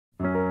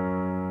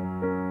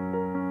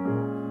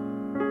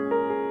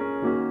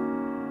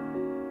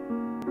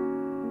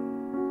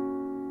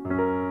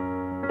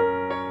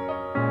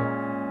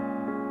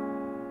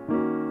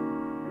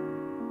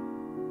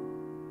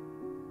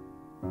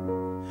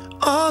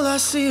All I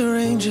see are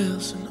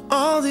angels, and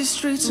all these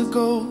streets of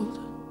gold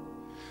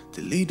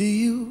that lead to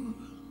you.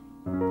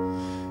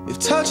 If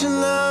touching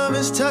love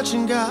is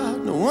touching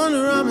God, no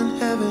wonder I'm in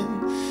heaven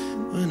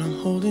when I'm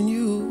holding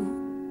you.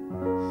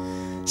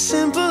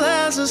 Simple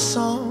as a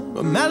song,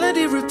 a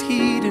melody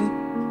repeating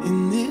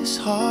in this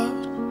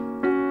heart.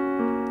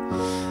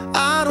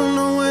 I don't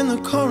know when the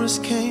chorus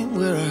came,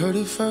 where I heard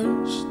it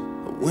first,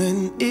 but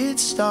when it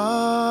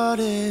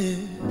started,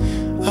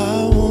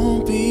 I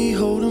won't be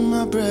holding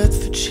my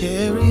breath for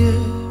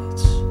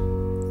chariots.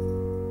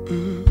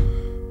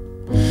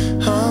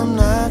 I'm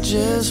not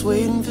just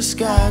waiting for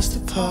skies to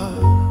part.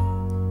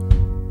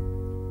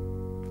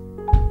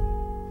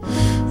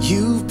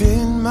 You've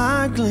been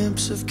my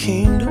glimpse of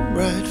kingdom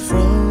right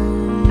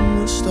from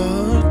the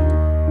start.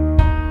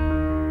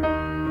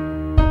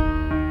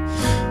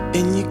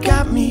 And you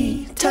got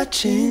me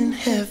touching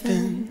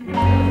heaven.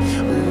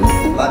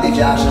 Love you,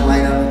 Josh and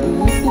Lena.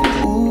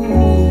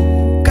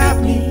 Ooh, got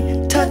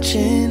me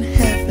touching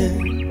heaven.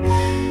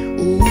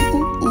 Ooh,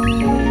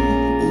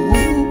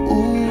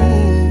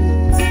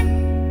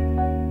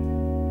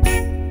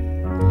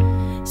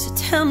 So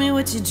tell me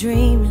what you're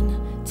dreaming,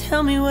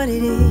 tell me what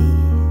it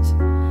is,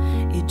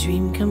 your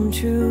dream come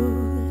true.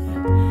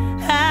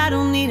 I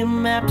don't need a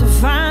map to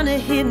find a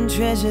hidden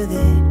treasure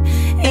that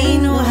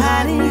ain't no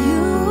hiding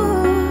you.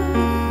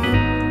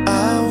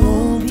 I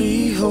won't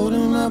be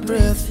holding my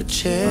breath for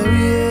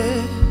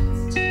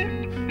chariots.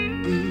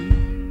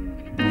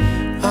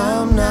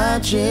 I'm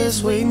not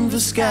just waiting for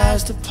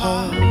skies to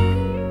part.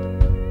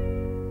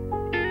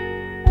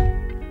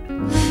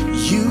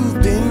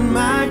 You've been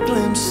my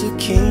glimpse of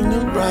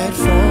kingdom right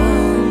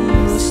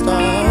from the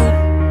start.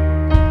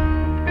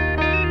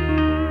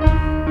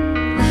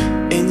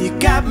 And you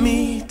got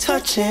me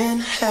touching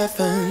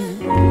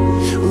heaven.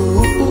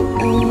 Ooh, ooh,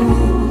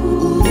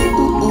 ooh,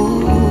 ooh,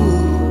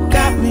 ooh.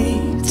 Got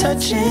me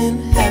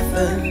touching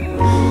heaven.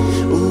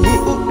 Ooh,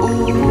 ooh,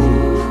 ooh,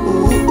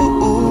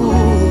 ooh,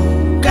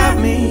 ooh. Got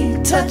me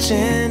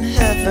touching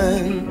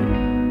heaven.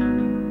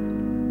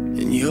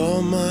 And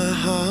you're my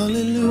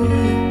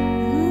hallelujah.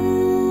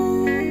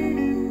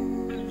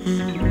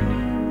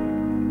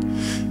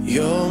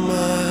 You're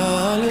my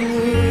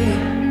hallelujah.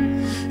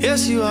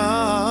 Yes, you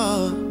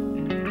are.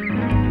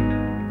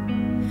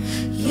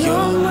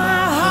 You're my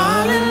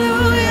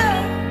hallelujah.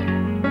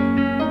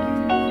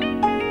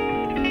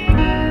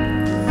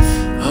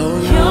 Oh,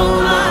 you're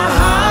my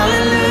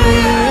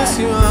hallelujah. Yes,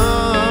 you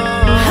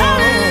are.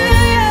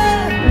 Hallelujah.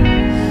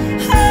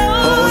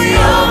 Oh,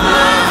 you're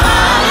my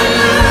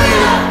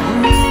hallelujah.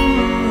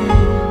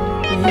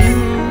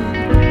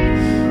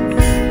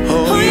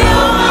 Oh,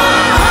 you're my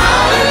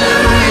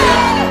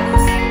hallelujah.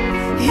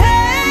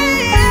 Yeah.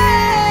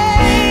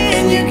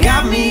 And you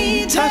got me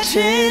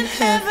touching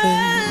heaven.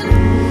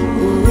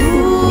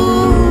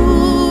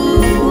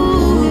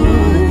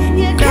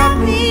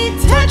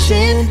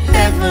 In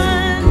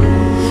heaven.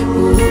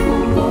 Ooh,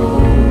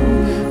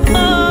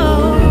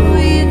 oh,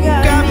 you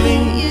got me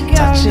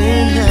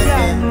touching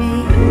heaven.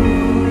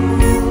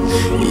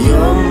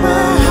 You're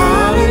my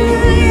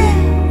hallelujah.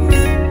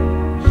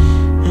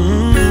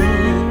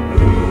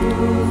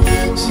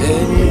 Say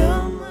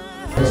you're my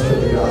Minister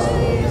the gospel.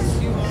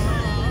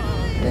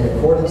 In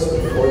accordance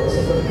with the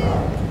ordinances of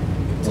God,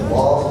 the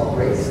laws of the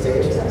great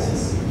state of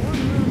Texas,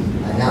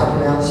 I now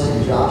pronounce you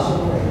Josh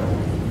and Lena,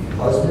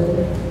 husband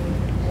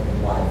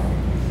and wife.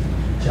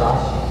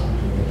 Josh,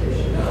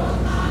 communication.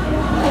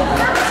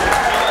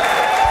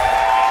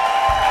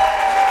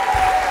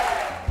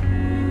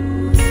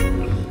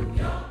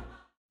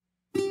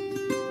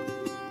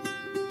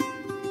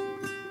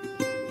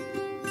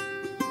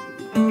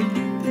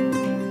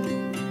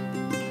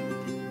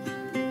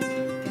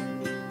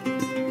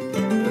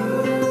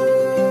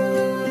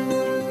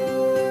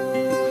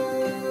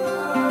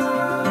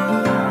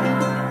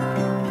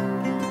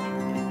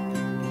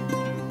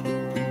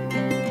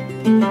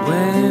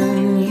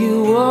 When you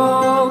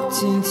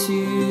walked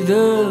into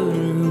the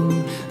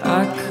room,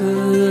 I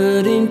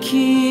couldn't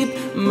keep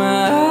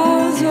my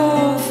eyes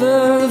off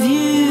of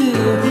you.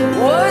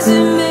 Was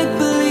it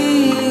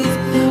make-believe,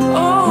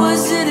 or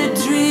was it a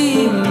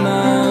dream?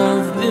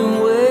 I've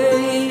been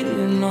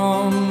waiting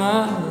all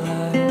my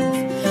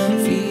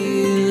life.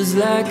 Feels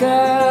like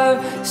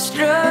I've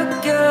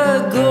struck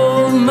a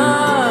gold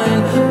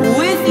mine.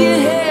 With your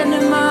hand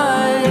in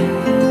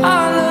mine,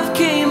 our love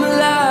came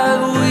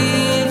alive.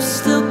 We've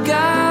still got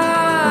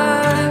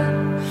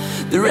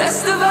the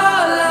rest of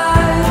our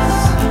lives,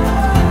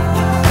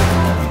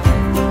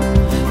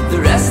 the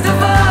rest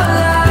of our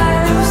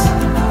lives,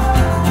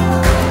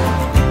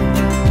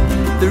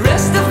 the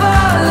rest of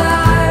our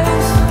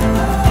lives,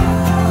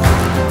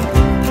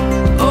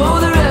 oh,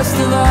 the rest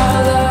of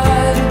our lives.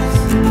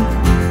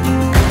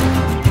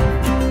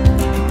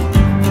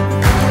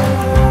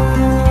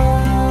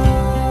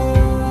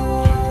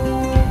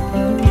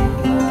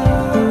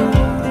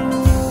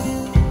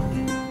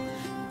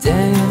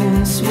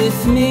 Dance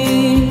with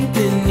me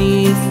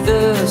beneath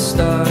the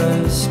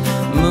stars,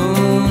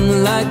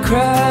 moonlight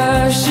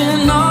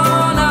crashing on